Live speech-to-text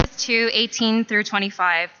2:18 through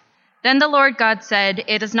 25. Then the Lord God said,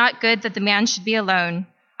 "It is not good that the man should be alone.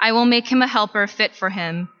 I will make him a helper fit for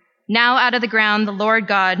him." Now out of the ground the Lord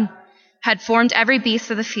God had formed every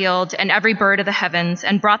beast of the field and every bird of the heavens,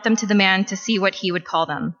 and brought them to the man to see what he would call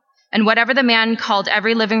them. And whatever the man called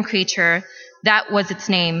every living creature, that was its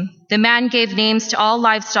name. The man gave names to all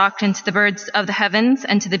livestock and to the birds of the heavens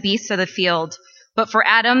and to the beasts of the field. But for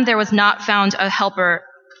Adam there was not found a helper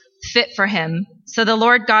fit for him. So the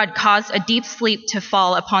Lord God caused a deep sleep to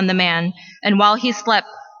fall upon the man, and while he slept,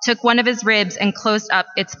 took one of his ribs and closed up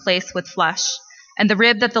its place with flesh. And the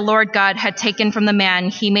rib that the Lord God had taken from the man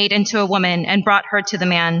he made into a woman and brought her to the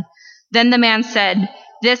man. Then the man said,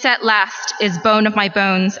 "This at last is bone of my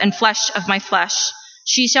bones and flesh of my flesh.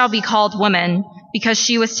 She shall be called woman, because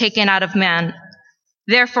she was taken out of man.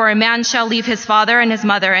 Therefore a man shall leave his father and his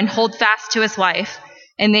mother and hold fast to his wife,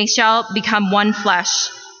 and they shall become one flesh.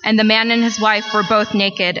 And the man and his wife were both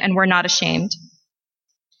naked and were not ashamed."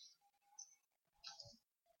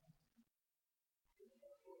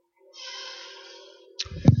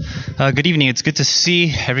 Good evening. It's good to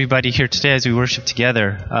see everybody here today as we worship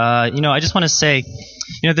together. I just want to say,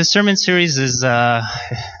 this sermon series is,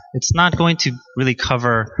 it's not going to really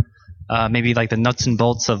cover maybe like the nuts and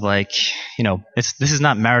bolts of this is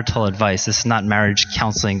not marital advice. This is not marriage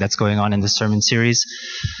counseling that's going on in this sermon series.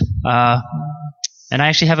 And I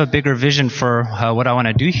actually have a bigger vision for what I want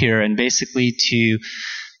to do here, and basically to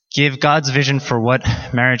give God's vision for what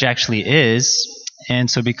marriage actually is.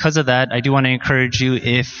 And so because of that, I do want to encourage you,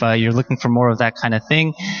 if you're looking for more of that kind of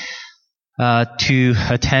thing, to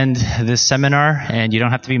attend this seminar. And you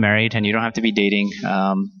don't have to be married, and you don't have to be dating,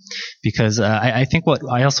 because I think what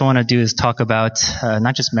I also want to do is talk about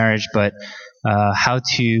not just marriage, but how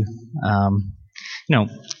to,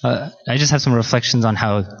 I just have some reflections on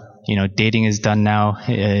how dating is done now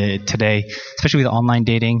today, especially with online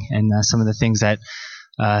dating and some of the things that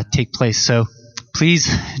take place. So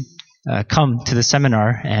please come to the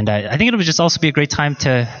seminar, and I think it would just also be a great time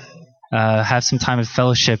to have some time of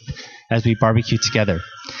fellowship as we barbecue together.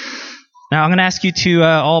 Now I'm going to ask you to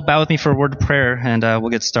all bow with me for a word of prayer, and we'll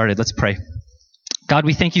get started. Let's pray. God,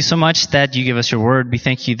 we thank you so much that you give us your word. We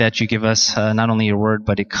thank you that you give us not only your word,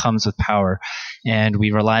 but it comes with power. And we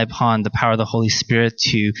rely upon the power of the Holy Spirit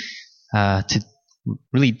to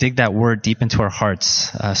really dig that word deep into our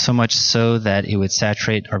hearts, so much so that it would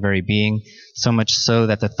saturate our very being, so much so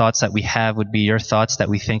that the thoughts that we have would be your thoughts that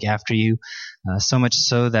we think after you, so much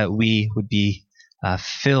so that we would be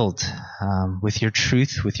filled with your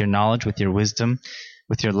truth, with your knowledge, with your wisdom,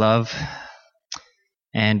 with your love.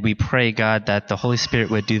 And we pray, God, that the Holy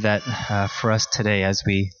Spirit would do that for us today as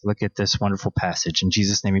we look at this wonderful passage. In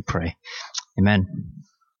Jesus' name we pray. Amen.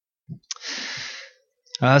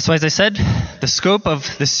 So as I said, the scope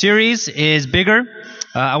of the series is bigger.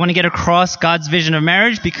 I want to get across God's vision of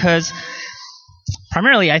marriage because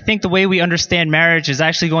primarily I think the way we understand marriage is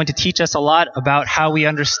actually going to teach us a lot about how we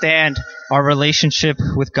understand our relationship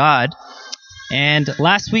with God. And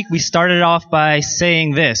last week we started off by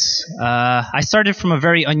saying this. I started from a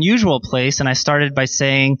very unusual place, and I started by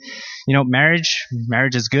saying, marriage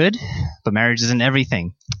is good, but marriage isn't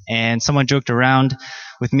everything. And someone joked around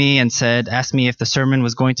with me and asked me if the sermon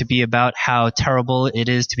was going to be about how terrible it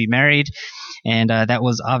is to be married. And that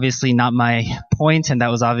was obviously not my point, and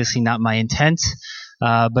that was obviously not my intent.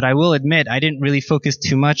 But I will admit I didn't really focus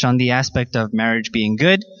too much on the aspect of marriage being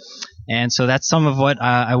good. And so that's some of what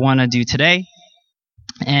I want to do today.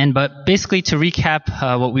 But basically, to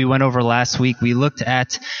recap what we went over last week, we looked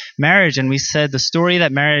at marriage, and we said the story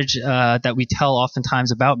that marriage that we tell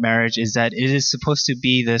oftentimes about marriage is that it is supposed to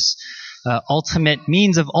be this ultimate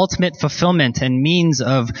means of ultimate fulfillment and means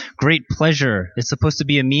of great pleasure. It's supposed to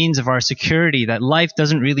be a means of our security, that life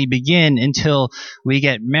doesn't really begin until we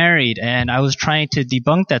get married. And I was trying to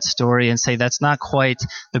debunk that story and say that's not quite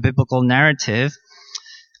the biblical narrative.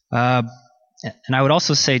 And I would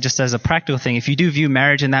also say, just as a practical thing, if you do view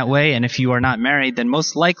marriage in that way, and if you are not married, then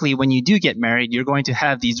most likely when you do get married, you're going to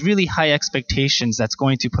have these really high expectations that's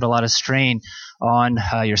going to put a lot of strain on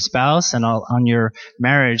your spouse and on your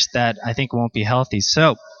marriage that I think won't be healthy.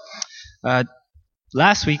 So,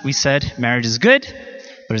 last week we said marriage is good,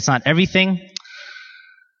 but it's not everything.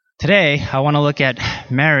 Today, I want to look at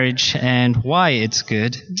marriage and why it's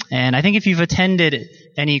good. And I think if you've attended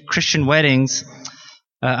any Christian weddings,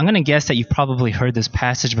 I'm going to guess that you've probably heard this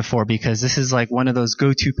passage before, because this is like one of those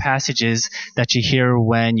go-to passages that you hear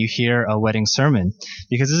when you hear a wedding sermon.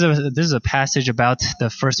 Because this is a passage about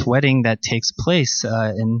the first wedding that takes place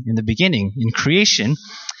in the beginning, in creation.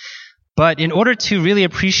 But in order to really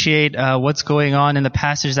appreciate what's going on in the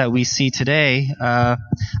passage that we see today, I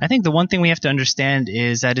think the one thing we have to understand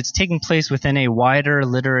is that it's taking place within a wider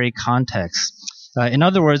literary context. In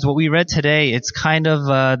other words, what we read today, it's kind of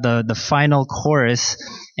the final chorus,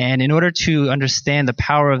 and in order to understand the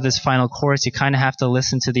power of this final chorus, you kind of have to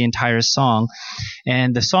listen to the entire song.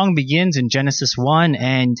 And the song begins in Genesis 1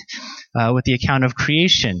 and with the account of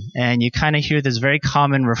creation, and you kind of hear this very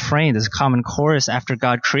common refrain, this common chorus after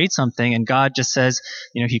God creates something, and God just says,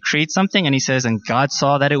 He creates something, and He says, and God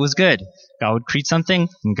saw that it was good. God would create something,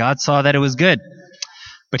 and God saw that it was good.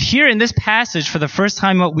 But here in this passage, for the first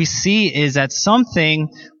time, what we see is that something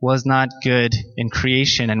was not good in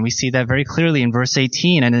creation. And we see that very clearly in verse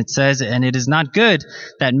 18. And it says, and it is not good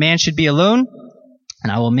that man should be alone,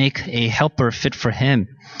 and I will make a helper fit for him.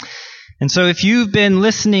 And so if you've been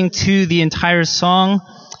listening to the entire song,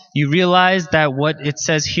 you realize that what it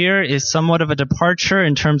says here is somewhat of a departure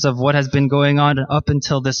in terms of what has been going on up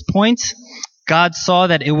until this point. God saw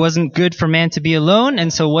that it wasn't good for man to be alone,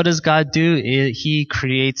 and so what does God do? He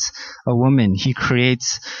creates a woman. He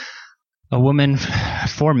creates a woman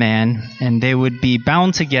for man, and they would be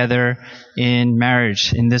bound together in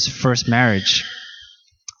marriage, in this first marriage.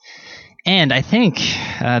 And I think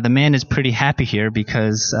the man is pretty happy here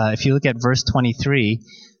because if you look at verse 23,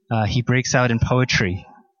 he breaks out in poetry.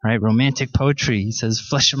 Right, romantic poetry. He says,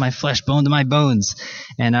 "Flesh of my flesh, bone of my bones,"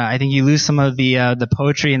 and I think you lose some of the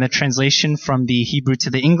poetry in the translation from the Hebrew to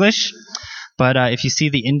the English. But if you see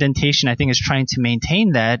the indentation, I think it's trying to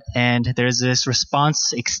maintain that. And there's this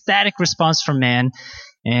response, ecstatic response from man,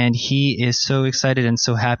 and he is so excited and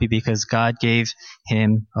so happy because God gave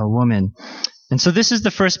him a woman. And so this is the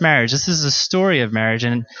first marriage. This is the story of marriage,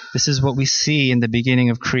 and this is what we see in the beginning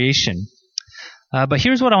of creation. But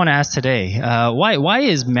here's what I want to ask today. Why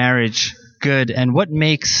is marriage good, and what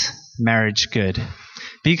makes marriage good?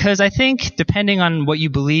 Because I think depending on what you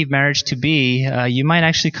believe marriage to be, you might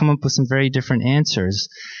actually come up with some very different answers.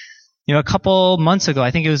 A couple months ago,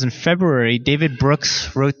 I think it was in February, David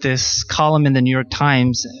Brooks wrote this column in the New York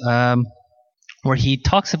Times where he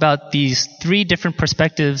talks about these three different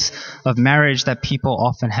perspectives of marriage that people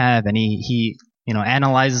often have, and he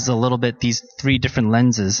analyzes a little bit these three different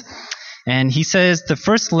lenses. And he says the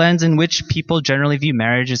first lens in which people generally view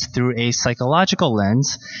marriage is through a psychological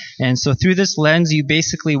lens. And so through this lens,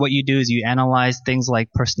 what you do is you analyze things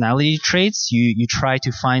like personality traits. You try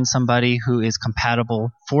to find somebody who is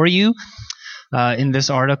compatible for you. In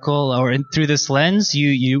this article, or through this lens,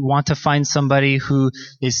 you want to find somebody who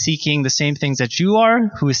is seeking the same things that you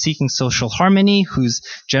are, who is seeking social harmony, who's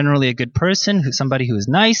generally a good person, somebody who is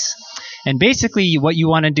nice. And basically what you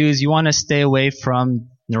want to do is you want to stay away from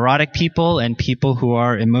neurotic people and people who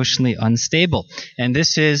are emotionally unstable. And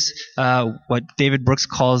this is what David Brooks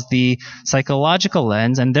calls the psychological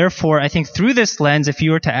lens. And therefore, I think through this lens, if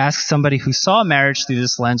you were to ask somebody who saw marriage through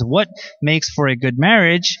this lens, what makes for a good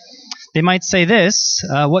marriage, they might say this: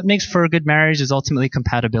 what makes for a good marriage is ultimately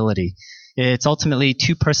compatibility. It's ultimately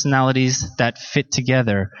two personalities that fit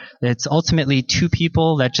together. It's ultimately two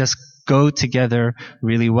people that just go together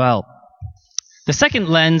really well. The second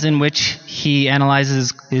lens in which he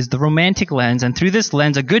analyzes is the romantic lens, and through this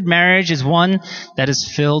lens, a good marriage is one that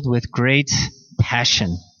is filled with great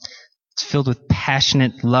passion. It's filled with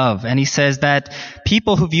passionate love. And he says that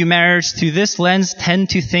people who view marriage through this lens tend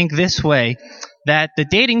to think this way, that the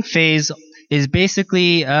dating phase is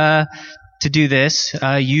basically to do this.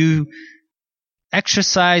 You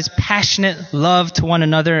exercise passionate love to one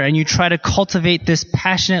another, and you try to cultivate this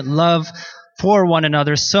passionate love for one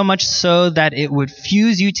another, so much so that it would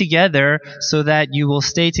fuse you together so that you will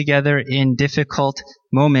stay together in difficult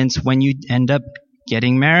moments when you end up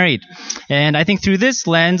getting married. And I think through this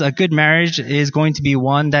lens, a good marriage is going to be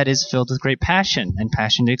one that is filled with great passion and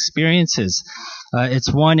passionate experiences.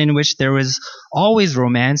 It's one in which there is always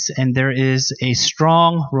romance and there is a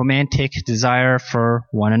strong romantic desire for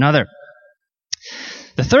one another.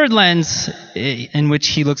 The third lens in which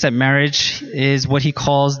he looks at marriage is what he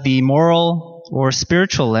calls the moral or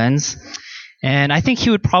spiritual lens. And I think he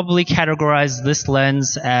would probably categorize this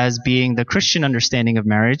lens as being the Christian understanding of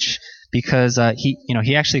marriage, because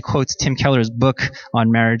he actually quotes Tim Keller's book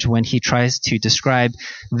on marriage when he tries to describe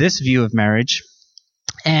this view of marriage.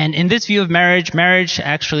 And in this view of marriage, marriage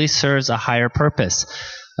actually serves a higher purpose.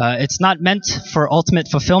 It's not meant for ultimate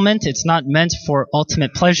fulfillment. It's not meant for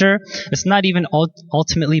ultimate pleasure. It's not even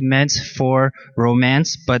ultimately meant for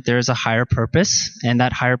romance, but there's a higher purpose, and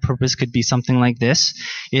that higher purpose could be something like this.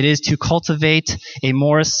 It is to cultivate a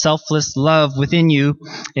more selfless love within you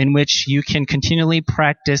in which you can continually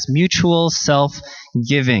practice mutual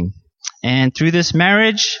self-giving. And through this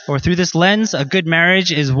marriage, or through this lens, a good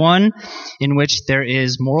marriage is one in which there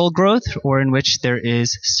is moral growth or in which there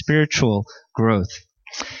is spiritual growth.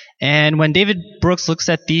 And when David Brooks looks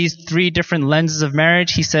at these three different lenses of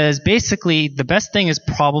marriage, he says basically the best thing is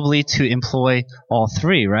probably to employ all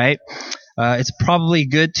three, right? It's probably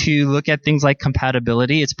good to look at things like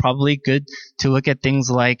compatibility. It's probably good to look at things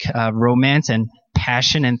like romance and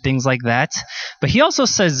passion and things like that. But he also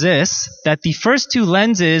says this, that the first two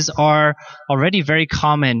lenses are already very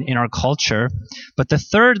common in our culture, but the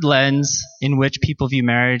third lens in which people view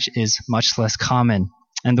marriage is much less common.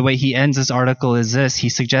 And the way he ends this article is this. He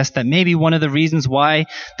suggests that maybe one of the reasons why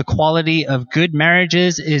the quality of good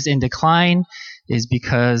marriages is in decline is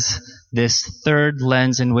because this third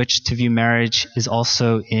lens in which to view marriage is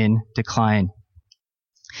also in decline.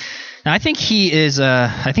 Now, I think he's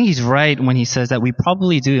right when he says that we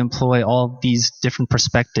probably do employ all these different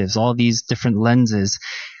perspectives, all these different lenses.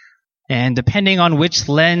 And depending on which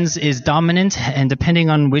lens is dominant and depending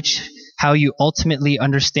on how you ultimately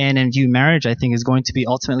understand and view marriage, I think is going to be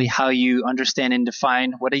ultimately how you understand and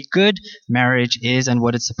define what a good marriage is and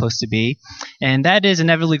what it's supposed to be. And that is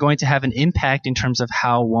inevitably going to have an impact in terms of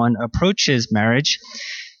how one approaches marriage.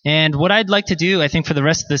 And what I'd like to do, I think, for the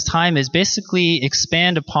rest of this time is basically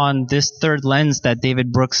expand upon this third lens that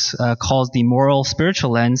David Brooks calls the moral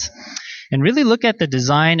spiritual lens, and really look at the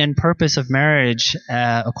design and purpose of marriage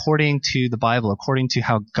according to the Bible, according to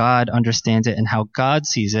how God understands it and how God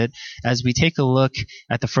sees it, as we take a look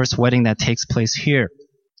at the first wedding that takes place here.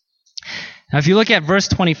 Now, if you look at verse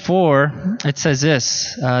 24, it says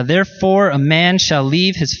this, "Therefore a man shall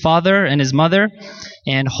leave his father and his mother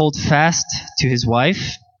and hold fast to his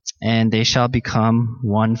wife, and they shall become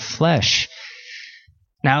one flesh."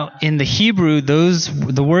 Now, in the Hebrew,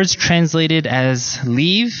 the words translated as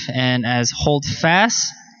leave and as hold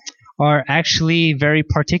fast are actually very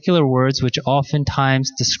particular words which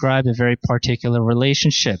oftentimes describe a very particular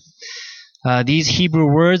relationship. These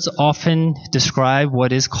Hebrew words often describe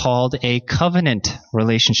what is called a covenant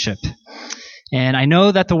relationship. And I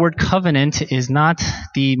know that the word covenant is not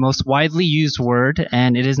the most widely used word,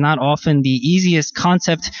 and it is not often the easiest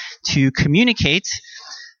concept to communicate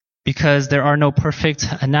because there are no perfect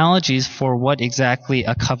analogies for what exactly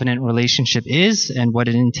a covenant relationship is and what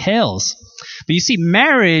it entails. But you see,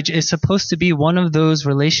 marriage is supposed to be one of those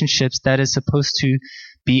relationships that is supposed to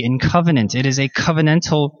be in covenant. It is a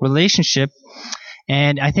covenantal relationship.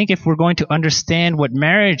 And I think if we're going to understand what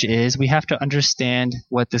marriage is, we have to understand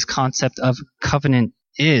what this concept of covenant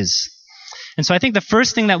is. And so I think the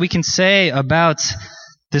first thing that we can say about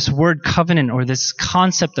this word covenant or this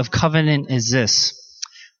concept of covenant is this.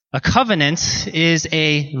 A covenant is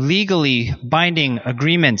a legally binding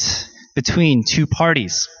agreement between two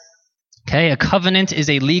parties. Okay, a covenant is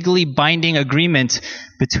a legally binding agreement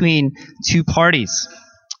between two parties.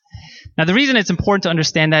 Now, the reason it's important to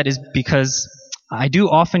understand that is because I do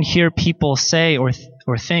often hear people say or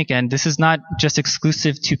think, and this is not just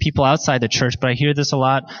exclusive to people outside the church, but I hear this a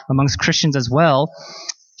lot amongst Christians as well,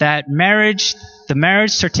 that the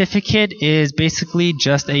marriage certificate is basically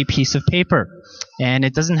just a piece of paper, and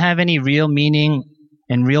it doesn't have any real meaning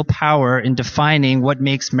and real power in defining what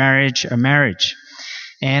makes marriage a marriage.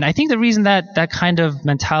 And I think the reason that kind of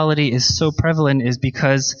mentality is so prevalent is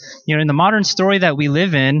because, in the modern story that we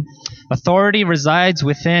live in, authority resides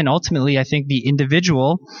within, ultimately, I think, the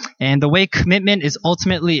individual. And the way commitment is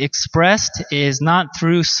ultimately expressed is not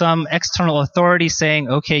through some external authority saying,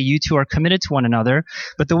 okay, you two are committed to one another.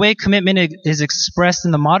 But the way commitment is expressed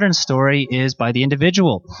in the modern story is by the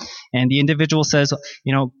individual. And the individual says,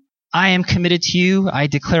 I am committed to you, I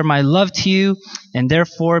declare my love to you, and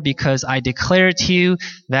therefore, because I declare it to you,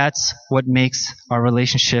 that's what makes our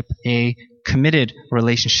relationship a committed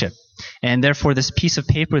relationship. And therefore, this piece of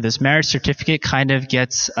paper, this marriage certificate, kind of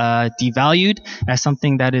gets devalued as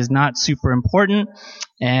something that is not super important,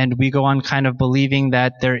 and we go on kind of believing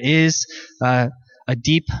that there is a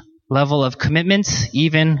deep level of commitment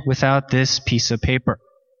even without this piece of paper.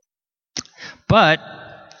 But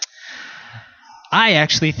I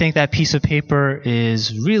actually think that piece of paper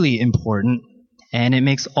is really important, and it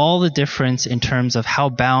makes all the difference in terms of how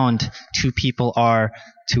bound two people are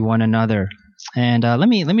to one another. And let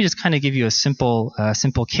me just kind of give you a simple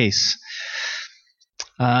case.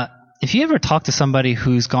 If you ever talk to somebody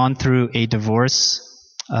who's gone through a divorce,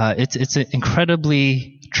 it's an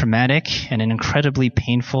incredibly traumatic and an incredibly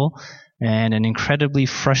painful and an incredibly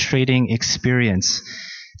frustrating experience.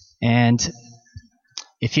 And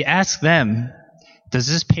if you ask them, does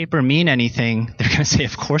this paper mean anything? They're going to say,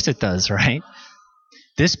 of course it does, right?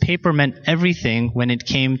 This paper meant everything when it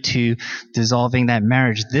came to dissolving that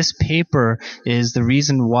marriage. This paper is the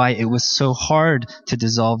reason why it was so hard to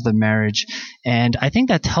dissolve the marriage. And I think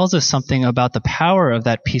that tells us something about the power of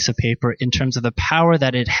that piece of paper in terms of the power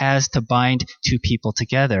that it has to bind two people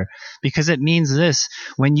together. Because it means this: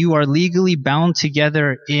 when you are legally bound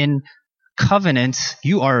together in covenant,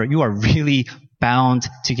 you are really bound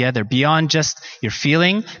together beyond just your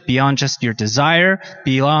feeling, beyond just your desire,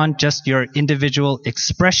 beyond just your individual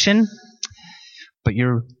expression, but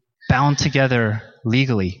you're bound together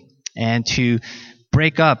legally. And to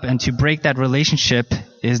break up and to break that relationship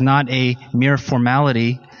is not a mere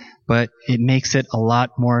formality, but it makes it a lot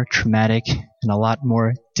more traumatic and a lot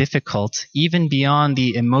more difficult, even beyond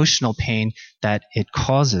the emotional pain that it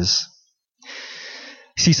causes.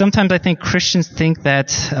 See, sometimes I think Christians think that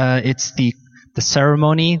it's the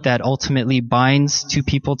ceremony that ultimately binds two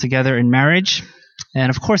people together in marriage. And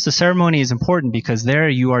of course, the ceremony is important because there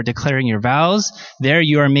you are declaring your vows. There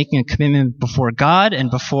you are making a commitment before God and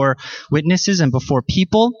before witnesses and before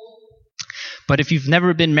people. But if you've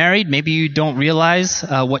never been married, maybe you don't realize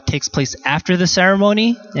what takes place after the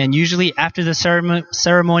ceremony. And usually after the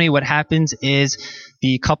ceremony, what happens is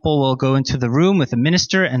the couple will go into the room with a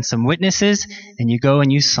minister and some witnesses, and you go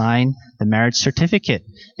and you sign the marriage certificate.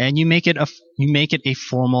 And you make it a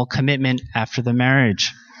formal commitment after the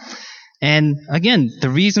marriage. And again, the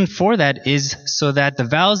reason for that is so that the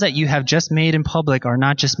vows that you have just made in public are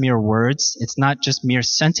not just mere words, it's not just mere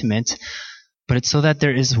sentiment, but it's so that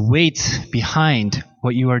there is weight behind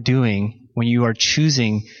what you are doing when you are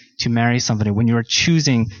choosing to marry somebody, when you are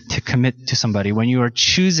choosing to commit to somebody, when you are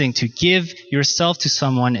choosing to give yourself to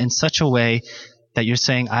someone in such a way that you're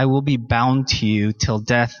saying, I will be bound to you till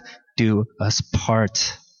death do us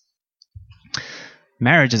part.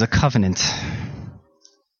 Marriage is a covenant.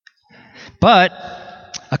 But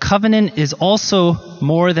a covenant is also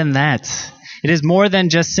more than that. It is more than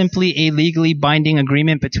just simply a legally binding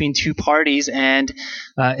agreement between two parties. And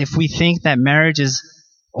if we think that marriage is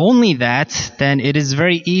only that, then it is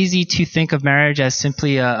very easy to think of marriage as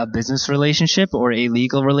simply a business relationship or a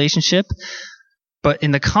legal relationship. But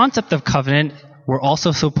in the concept of covenant, we're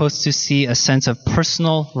also supposed to see a sense of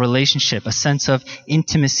personal relationship, a sense of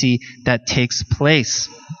intimacy that takes place.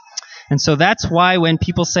 And so that's why when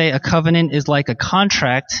people say a covenant is like a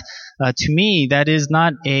contract, to me, that is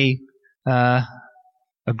not a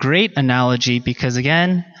great analogy because,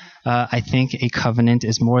 again, I think a covenant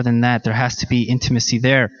is more than that. There has to be intimacy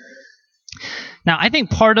there. Now, I think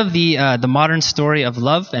part of the modern story of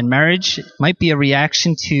love and marriage might be a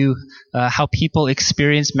reaction to how people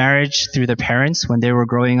experience marriage through their parents when they were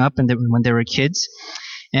growing up and when they were kids.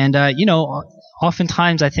 And,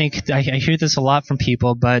 oftentimes I think I hear this a lot from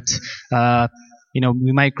people, but,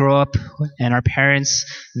 we might grow up and our parents,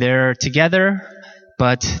 they're together,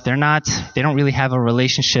 but they don't really have a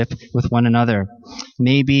relationship with one another.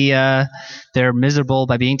 Maybe they're miserable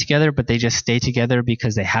by being together, but they just stay together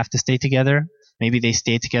because they have to stay together. Maybe they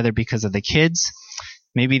stay together because of the kids.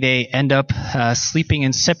 Maybe they end up sleeping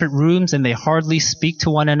in separate rooms and they hardly speak to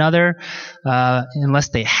one another unless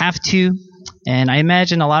they have to. And I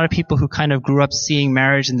imagine a lot of people who kind of grew up seeing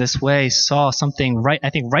marriage in this way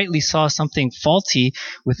rightly saw something faulty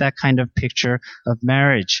with that kind of picture of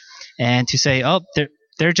marriage. And to say,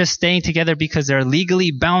 they're just staying together because they're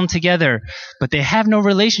legally bound together, but they have no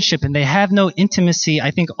relationship and they have no intimacy, I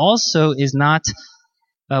think also is not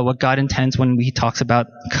what God intends when He talks about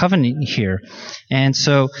covenant here. And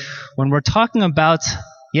so when we're talking about,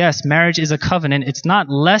 yes, marriage is a covenant, it's not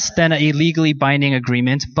less than a legally binding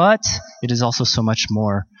agreement, but it is also so much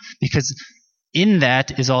more. Because in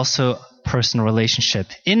that is also personal relationship.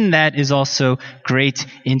 In that is also great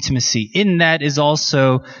intimacy. In that is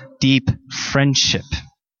also deep friendship.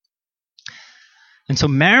 And so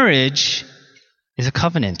marriage is a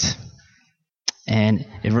covenant. And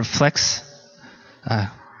it reflects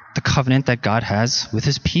the covenant that God has with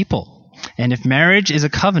His people. And if marriage is a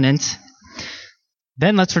covenant,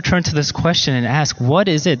 then let's return to this question and ask, what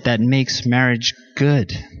is it that makes marriage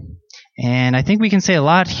good? And I think we can say a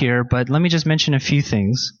lot here, but let me just mention a few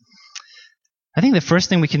things. I think the first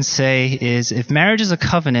thing we can say is if marriage is a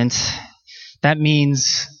covenant, that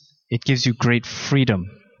means it gives you great freedom.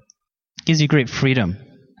 It gives you great freedom.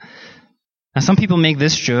 Now, some people make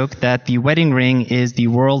this joke that the wedding ring is the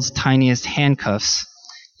world's tiniest handcuffs.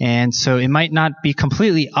 And so it might not be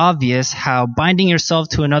completely obvious how binding yourself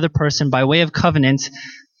to another person by way of covenant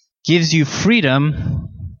gives you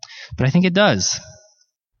freedom, but I think it does.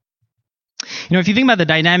 If you think about the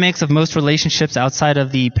dynamics of most relationships outside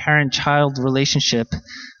of the parent-child relationship,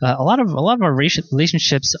 a lot of our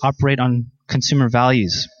relationships operate on consumer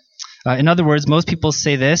values. In other words, most people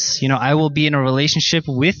say this, I will be in a relationship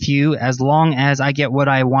with you as long as I get what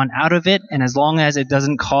I want out of it and as long as it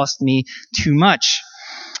doesn't cost me too much.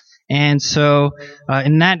 And so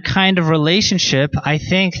in that kind of relationship, I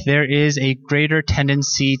think there is a greater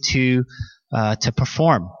tendency to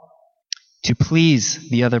perform, to please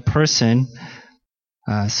the other person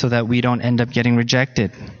so that we don't end up getting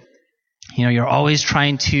rejected. You're always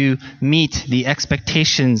trying to meet the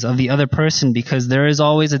expectations of the other person because there is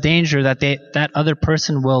always a danger that that other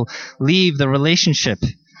person will leave the relationship.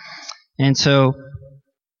 And so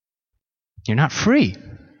you're not free.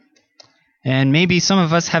 And maybe some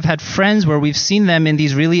of us have had friends where we've seen them in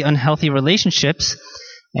these really unhealthy relationships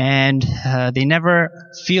and they never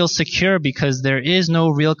feel secure because there is no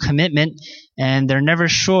real commitment and they're never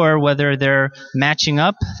sure whether they're matching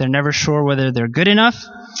up. They're never sure whether they're good enough.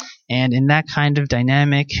 And in that kind of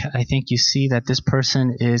dynamic, I think you see that this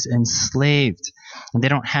person is enslaved. And they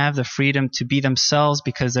don't have the freedom to be themselves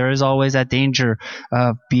because there is always that danger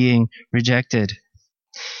of being rejected.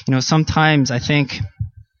 Sometimes I think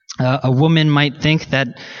a woman might think that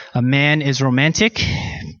a man is romantic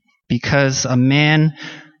because a man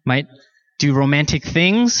might do romantic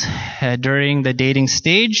things during the dating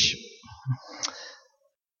stage.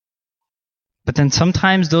 But then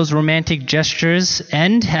sometimes those romantic gestures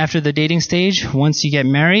end after the dating stage once you get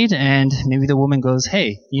married, and maybe the woman goes,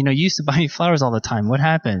 hey, you used to buy me flowers all the time. What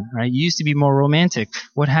happened? Right? You used to be more romantic.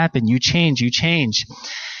 What happened? You change.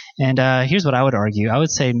 And here's what I would argue. I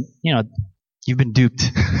would say, you've been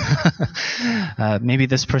duped. Maybe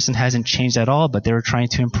this person hasn't changed at all, but they were trying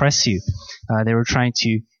to impress you. They were trying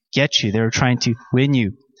to get you. They were trying to win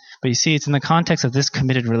you. But you see, it's in the context of this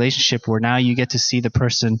committed relationship where now you get to see the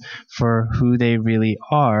person for who they really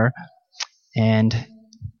are. And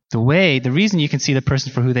the reason you can see the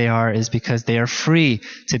person for who they are is because they are free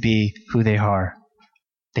to be who they are.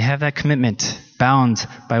 They have that commitment, bound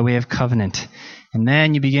by way of covenant. And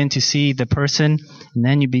then you begin to see the person, and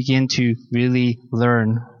then you begin to really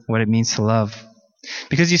learn what it means to love.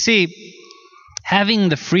 Because you see, having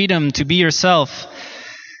the freedom to be yourself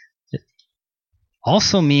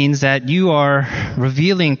also means that you are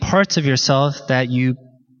revealing parts of yourself that you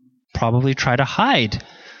probably try to hide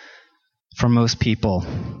from most people.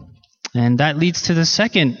 And that leads to the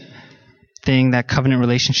second thing that covenant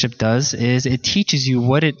relationship does, is it teaches you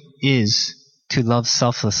what it is to love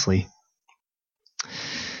selflessly.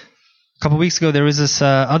 A couple weeks ago, there was this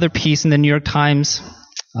other piece in the New York Times.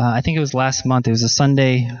 I think it was last month. It was a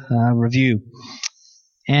Sunday review.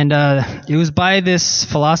 And it was by this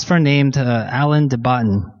philosopher named Alain de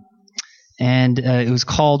Botton. And it was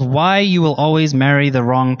called Why You Will Always Marry the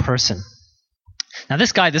Wrong Person. Now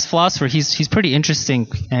this philosopher, he's pretty interesting.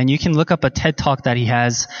 And you can look up a TED Talk that he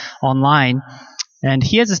has online. And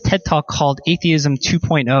he has this TED Talk called Atheism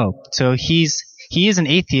 2.0. So he is an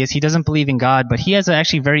atheist. He doesn't believe in God, but he has an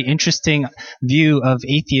actually very interesting view of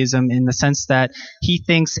atheism in the sense that he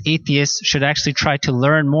thinks atheists should actually try to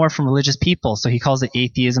learn more from religious people. So he calls it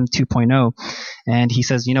Atheism 2.0. And he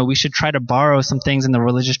says, we should try to borrow some things in the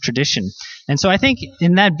religious tradition. And so I think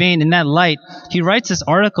in that vein, in that light, he writes this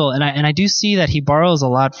article, and I do see that he borrows a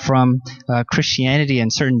lot from Christianity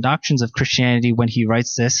and certain doctrines of Christianity when he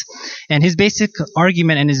writes this. And his basic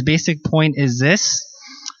argument and his basic point is this.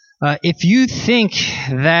 If you think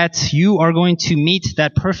that you are going to meet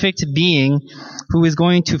that perfect being who is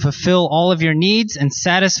going to fulfill all of your needs and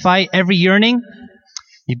satisfy every yearning,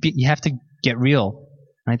 you have to get real.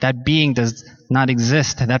 Right? That being does not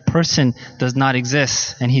exist. That person does not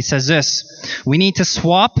exist. And he says this, we need to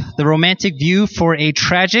swap the romantic view for a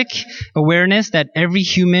tragic awareness that every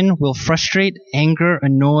human will frustrate, anger,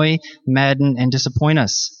 annoy, madden, and disappoint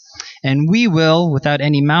us. And we will, without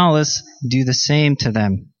any malice, do the same to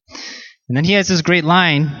them. And then he has this great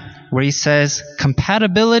line where he says,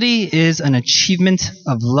 compatibility is an achievement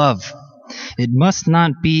of love. It must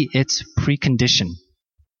not be its precondition.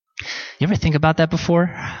 You ever think about that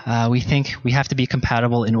before? We think we have to be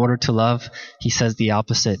compatible in order to love. He says the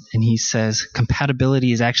opposite. And he says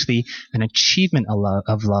compatibility is actually an achievement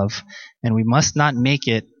of love. And we must not make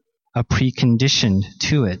it a precondition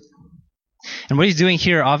to it. And what he's doing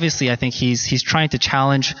here, obviously, I think he's trying to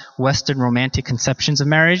challenge Western romantic conceptions of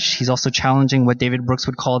marriage. He's also challenging what David Brooks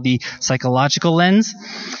would call the psychological lens.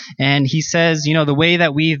 And he says, the way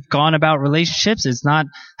that we've gone about relationships is not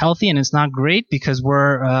healthy and it's not great because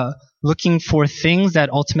we're looking for things that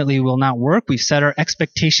ultimately will not work. We've set our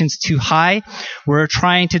expectations too high. We're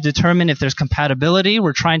trying to determine if there's compatibility.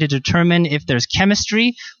 We're trying to determine if there's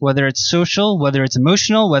chemistry, whether it's social, whether it's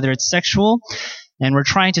emotional, whether it's sexual. And we're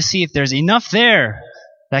trying to see if there's enough there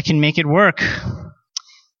that can make it work.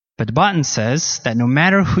 But Botten says that no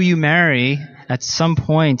matter who you marry, at some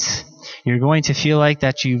point, you're going to feel like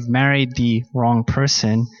that you've married the wrong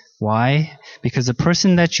person. Why? Because the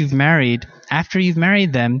person that you've married, after you've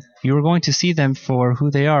married them, you're going to see them for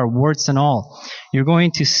who they are, warts and all. You're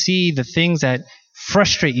going to see the things that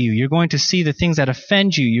frustrate you. You're going to see the things that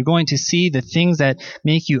offend you. You're going to see the things that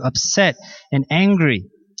make you upset and angry.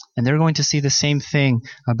 And they're going to see the same thing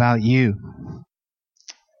about you.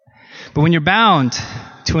 But when you're bound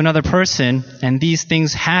to another person and these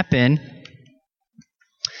things happen,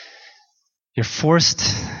 you're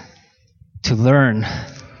forced to learn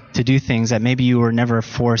to do things that maybe you were never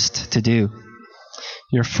forced to do.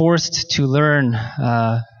 You're forced to learn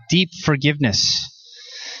deep forgiveness.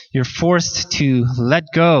 You're forced to let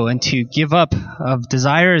go and to give up of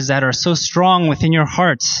desires that are so strong within your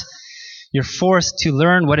hearts. You're forced to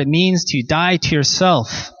learn what it means to die to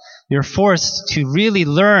yourself. You're forced to really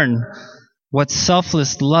learn what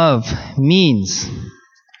selfless love means.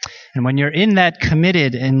 And when you're in that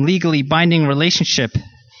committed and legally binding relationship,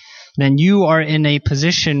 then you are in a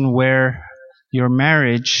position where your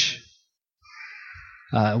marriage,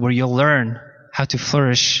 where you'll learn how to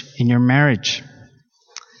flourish in your marriage.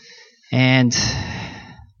 And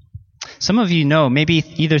some of you know, maybe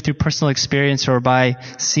either through personal experience or by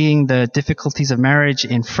seeing the difficulties of marriage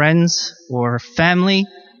in friends or family,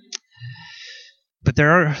 but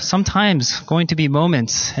there are sometimes going to be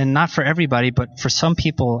moments, and not for everybody, but for some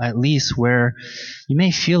people at least, where you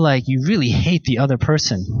may feel like you really hate the other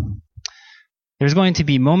person. There's going to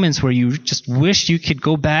be moments where you just wish you could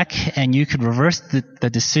go back and you could reverse the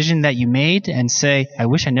decision that you made and say, I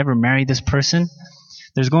wish I never married this person.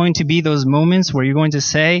 There's going to be those moments where you're going to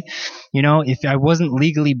say, you know, if I wasn't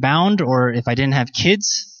legally bound or if I didn't have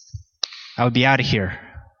kids, I would be out of here.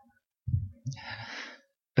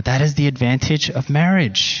 But that is the advantage of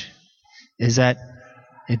marriage, is that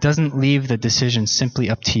it doesn't leave the decision simply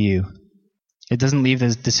up to you. It doesn't leave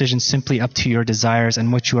the decision simply up to your desires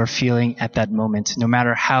and what you are feeling at that moment, no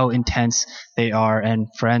matter how intense they are. And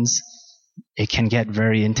friends, it can get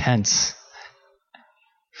very intense.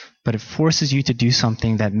 But it forces you to do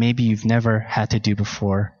something that maybe you've never had to do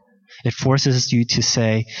before. It forces you to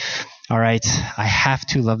say, all right, I have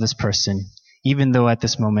to love this person, even though at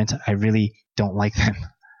this moment I really don't like them.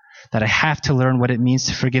 That I have to learn what it means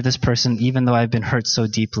to forgive this person, even though I've been hurt so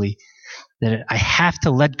deeply. That I have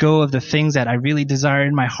to let go of the things that I really desire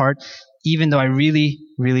in my heart, even though I really,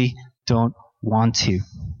 really don't want to.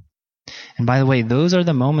 And by the way, those are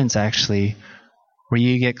the moments actually where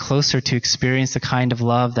you get closer to experience the kind of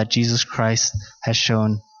love that Jesus Christ has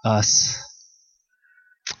shown us.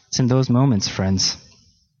 It's in those moments, friends.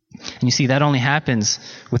 And you see, that only happens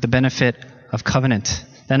with the benefit of covenant.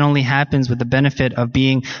 That only happens with the benefit of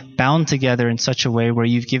being bound together in such a way where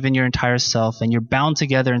you've given your entire self and you're bound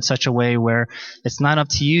together in such a way where it's not up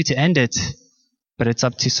to you to end it, but it's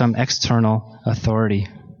up to some external authority.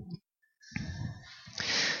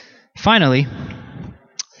 Finally,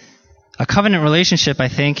 a covenant relationship, I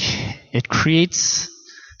think, it creates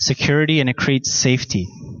security and it creates safety.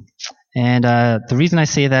 And the reason I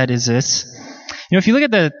say that is this. You know, if you look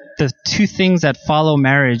at the two things that follow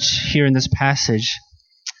marriage here in this passage,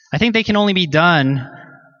 I think they can only be done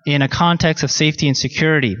in a context of safety and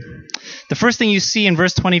security. The first thing you see in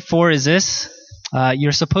verse 24 is this.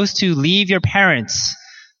 You're supposed to leave your parents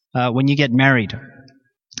when you get married.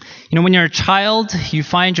 You know, when you're a child, you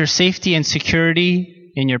find your safety and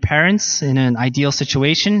security in your parents in an ideal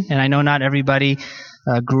situation. And I know not everybody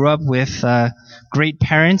grew up with great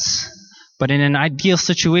parents, but in an ideal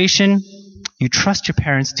situation, you trust your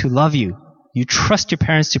parents to love you. You trust your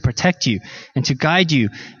parents to protect you and to guide you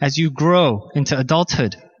as you grow into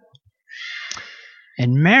adulthood.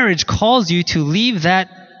 And marriage calls you to leave the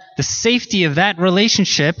safety of that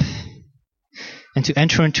relationship and to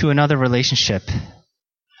enter into another relationship.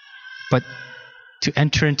 But to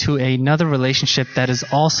enter into another relationship that is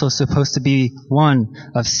also supposed to be one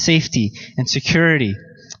of safety and security.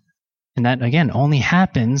 And that, again, only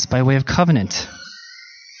happens by way of covenant.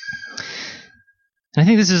 And I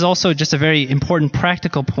think this is also just a very important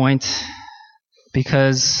practical point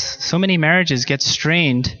because so many marriages get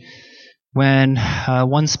strained when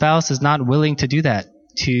one spouse is not willing to do that,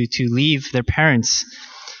 to leave their parents.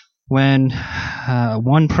 When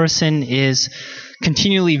one person is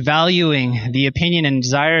continually valuing the opinion and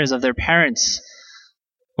desires of their parents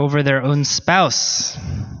over their own spouse.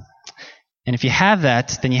 And if you have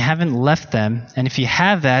that, then you haven't left them. And if you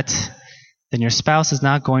have that, then your spouse is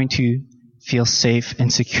not going to feel safe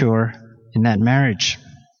and secure in that marriage.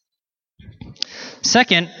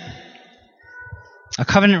 Second, a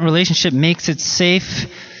covenant relationship makes it safe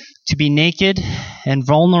to be naked and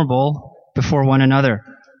vulnerable before one another.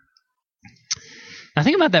 Now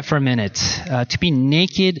think about that for a minute. To be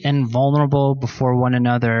naked and vulnerable before one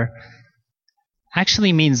another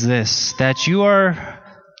actually means this, that you are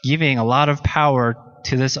giving a lot of power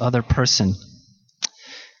to this other person.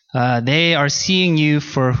 They are seeing you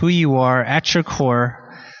for who you are at your core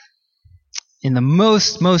in the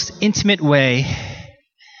most intimate way,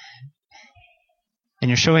 and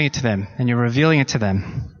you're showing it to them, and you're revealing it to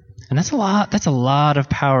them. And that's a lot of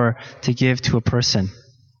power to give to a person.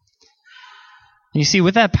 And you see,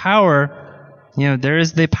 with that power, there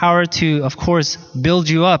is the power to, of course, build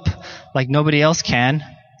you up like nobody else can,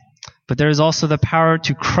 but there is also the power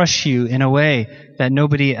to crush you in a way that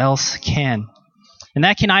nobody else can. And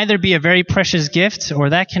that can either be a very precious gift, or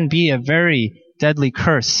that can be a very deadly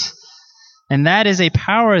curse. And that is a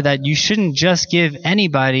power that you shouldn't just give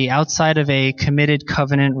anybody outside of a committed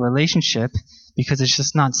covenant relationship, because it's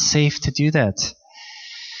just not safe to do that.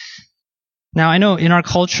 Now, I know in our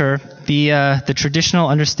culture, the traditional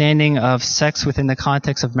understanding of sex within the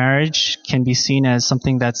context of marriage can be seen as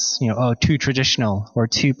something that's, too traditional or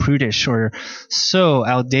too prudish or so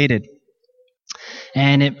outdated.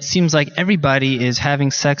 And it seems like everybody is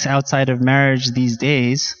having sex outside of marriage these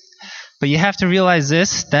days. But you have to realize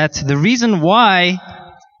this, that the reason why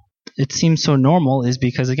it seems so normal is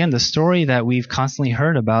because, again, the story that we've constantly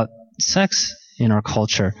heard about sex in our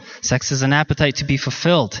culture. Sex is an appetite to be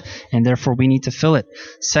fulfilled, and therefore we need to fill it.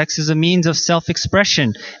 Sex is a means of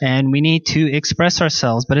self-expression, and we need to express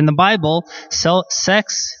ourselves. But in the Bible,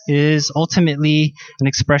 sex is ultimately an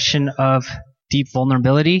expression of deep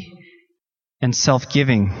vulnerability and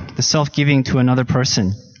self-giving, the self-giving to another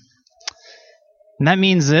person. And that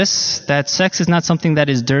means this, that sex is not something that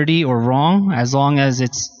is dirty or wrong, as long as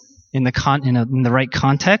it's in the right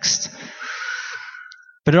context.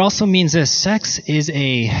 But it also means this, sex is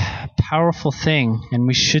a powerful thing, and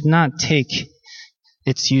we should not take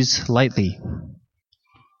its use lightly.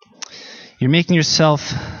 You're making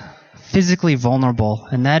yourself physically vulnerable,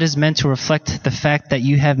 and that is meant to reflect the fact that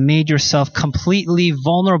you have made yourself completely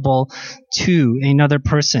vulnerable to another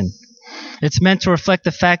person. It's meant to reflect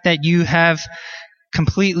the fact that you have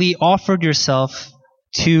completely offered yourself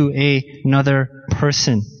to another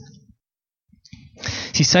person.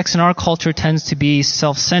 See, sex in our culture tends to be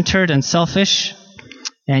self-centered and selfish,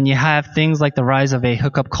 and you have things like the rise of a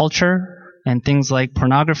hookup culture and things like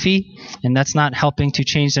pornography, and that's not helping to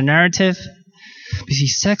change the narrative. You see,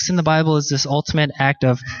 sex in the Bible is this ultimate act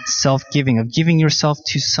of self-giving, of giving yourself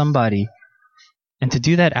to somebody. And to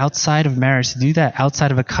do that outside of marriage, to do that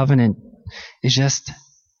outside of a covenant, is just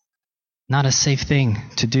not a safe thing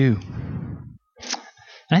to do.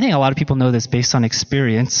 And I think a lot of people know this based on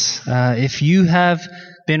experience. If you have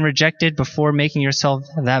been rejected before making yourself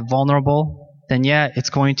that vulnerable, then yeah, it's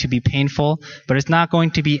going to be painful, but it's not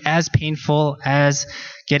going to be as painful as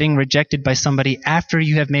getting rejected by somebody after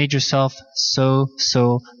you have made yourself so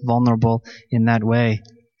vulnerable in that way.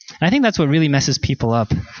 And I think that's what really messes people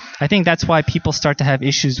up. I think that's why people start to have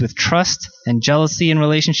issues with trust and jealousy in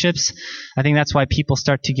relationships. I think that's why people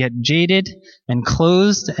start to get jaded and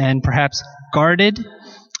closed and perhaps guarded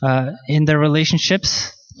in their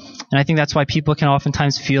relationships. And I think that's why people can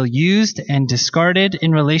oftentimes feel used and discarded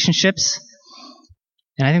in relationships.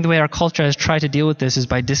 And I think the way our culture has tried to deal with this is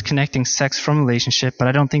by disconnecting sex from relationship, but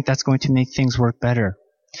I don't think that's going to make things work better.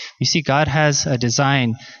 You see, God has a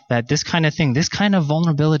design that this kind of thing, this kind of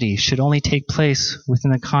vulnerability should only take place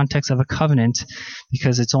within the context of a covenant,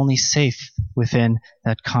 because it's only safe within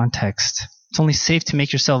that context. It's only safe to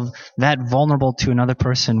make yourself that vulnerable to another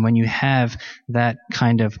person when you have that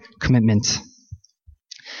kind of commitment.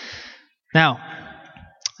 Now,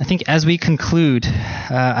 I think as we conclude,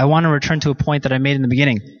 I want to return to a point that I made in the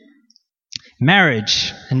beginning.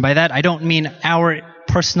 Marriage, and by that I don't mean our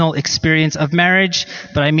personal experience of marriage,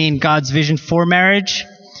 but I mean God's vision for marriage.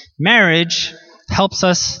 Marriage helps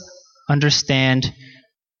us understand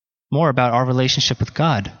more about our relationship with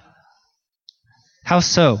God. How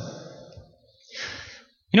so?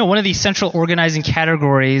 One of the central organizing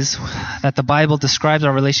categories that the Bible describes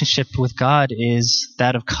our relationship with God is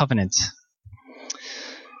that of covenant.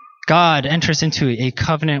 God enters into a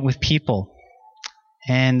covenant with people,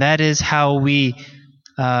 and that is how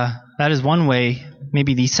that is one way,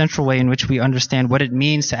 maybe the central way in which we understand what it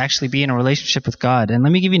means to actually be in a relationship with God. And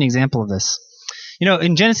let me give you an example of this.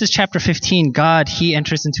 In Genesis chapter 15, God, He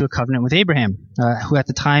enters into a covenant with Abraham, who at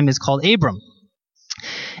the time is called Abram.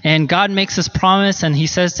 And God makes this promise, and He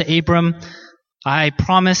says to Abram, I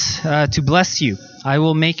promise to bless you. I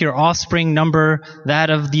will make your offspring number that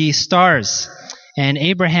of the stars. And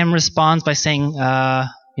Abraham responds by saying,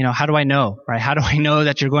 how do I know, right? How do I know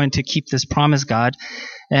that you're going to keep this promise, God?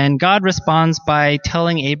 And God responds by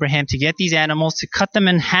telling Abraham to get these animals, to cut them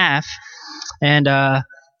in half. And, I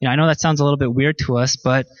know that sounds a little bit weird to us,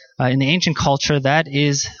 but in the ancient culture, that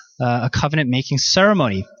is a covenant-making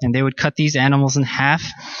ceremony. And they would cut these animals in half,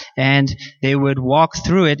 and they would walk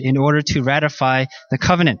through it in order to ratify the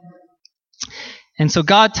covenant. And so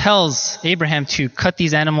God tells Abraham to cut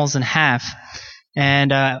these animals in half.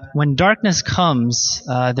 And when darkness comes,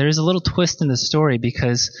 there is a little twist in the story,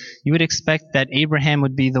 because you would expect that Abraham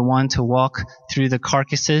would be the one to walk through the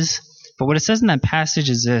carcasses. But what it says in that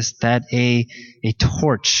passage is this, that a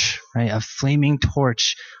torch, right, a flaming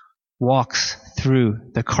torch walks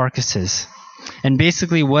through the carcasses. And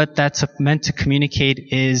basically what that's meant to communicate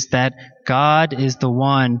is that God is the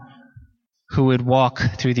one who would walk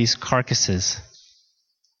through these carcasses.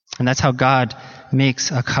 And that's how God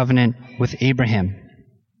makes a covenant with Abraham.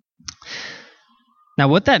 Now,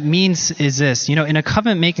 what that means is this. In a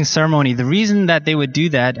covenant-making ceremony, the reason that they would do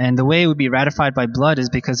that and the way it would be ratified by blood is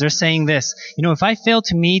because they're saying this. If I fail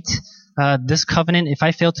to meet this covenant, if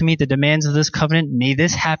I fail to meet the demands of this covenant, may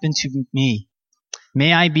this happen to me.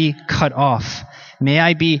 May I be cut off. May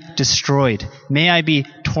I be destroyed. May I be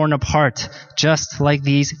torn apart, just like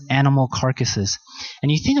these animal carcasses.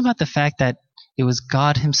 And you think about the fact that it was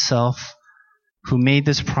God himself who made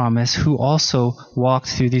this promise, who also walked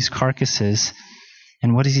through these carcasses.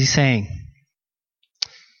 And what is he saying?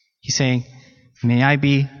 He's saying, may I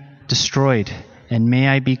be destroyed and may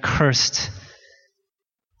I be cursed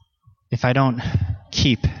if I don't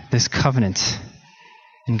keep this covenant.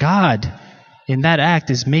 And God, in that act,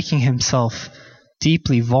 is making himself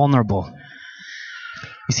deeply vulnerable.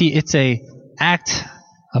 You see, it's an act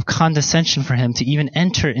of condescension for him to even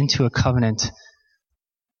enter into a covenant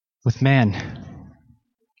with man.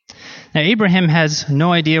 Now, Abraham has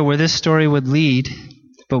no idea where this story would lead,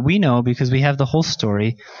 but we know because we have the whole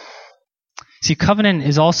story. See, covenant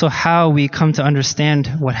is also how we come to understand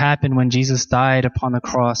what happened when Jesus died upon the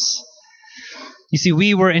cross. You see,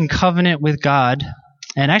 we were in covenant with God,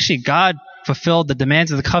 and actually God fulfilled the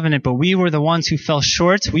demands of the covenant, but we were the ones who fell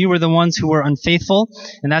short. We were the ones who were unfaithful,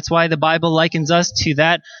 and that's why the Bible likens us to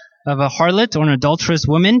that of a harlot or an adulterous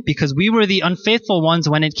woman, because we were the unfaithful ones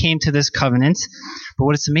when it came to this covenant. But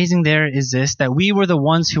what's amazing there is this, that we were the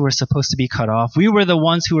ones who were supposed to be cut off. We were the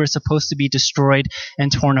ones who were supposed to be destroyed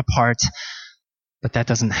and torn apart. But that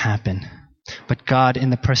doesn't happen. But God,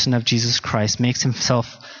 in the person of Jesus Christ, makes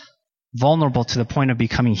himself vulnerable to the point of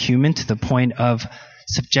becoming human, to the point of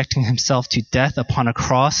subjecting himself to death upon a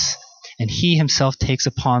cross, and he himself takes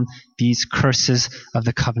upon these curses of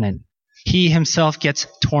the covenant. He himself gets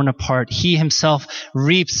torn apart. He himself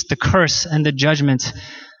reaps the curse and the judgment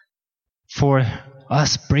for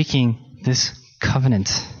us breaking this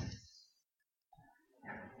covenant.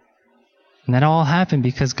 And that all happened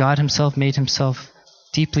because God himself made himself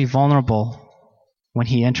deeply vulnerable when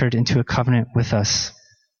he entered into a covenant with us.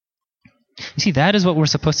 You see, that is what we're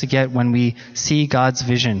supposed to get when we see God's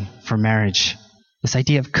vision for marriage. This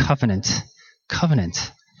idea of covenant.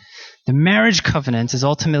 Covenant. The marriage covenant is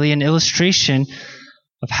ultimately an illustration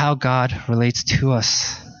of how God relates to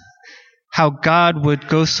us. How God would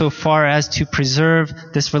go so far as to preserve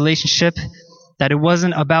this relationship, that it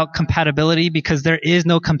wasn't about compatibility, because there is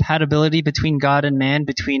no compatibility between God and man,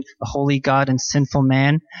 between a holy God and sinful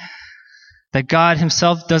man. That God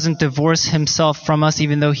himself doesn't divorce himself from us,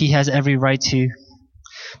 even though he has every right to.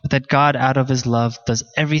 But that God, out of his love, does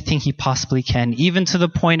everything he possibly can, even to the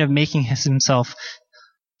point of making himself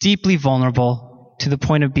deeply vulnerable, to the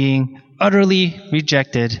point of being utterly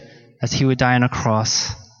rejected as he would die on a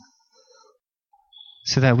cross,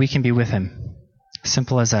 so that we can be with him.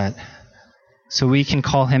 Simple as that. So we can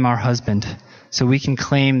call him our husband. So we can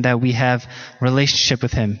claim that we have relationship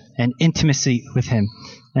with him, and intimacy with him,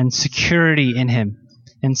 and security in him,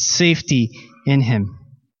 and safety in him.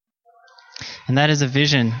 And that is a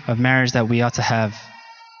vision of marriage that we ought to have.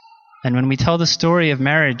 And when we tell the story of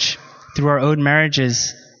marriage through our own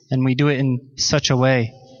marriages, and we do it in such a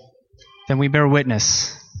way, then we bear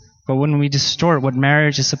witness. But when we distort what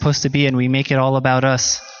marriage is supposed to be and we make it all about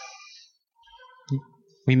us,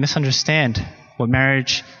 we misunderstand what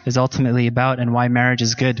marriage is ultimately about and why marriage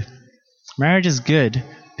is good. Marriage is good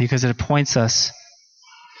because it points us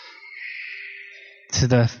to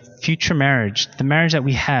the future marriage, the marriage that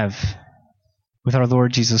we have with our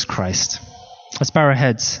Lord Jesus Christ. Let's bow our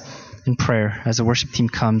heads in prayer as the worship team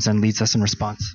comes and leads us in response.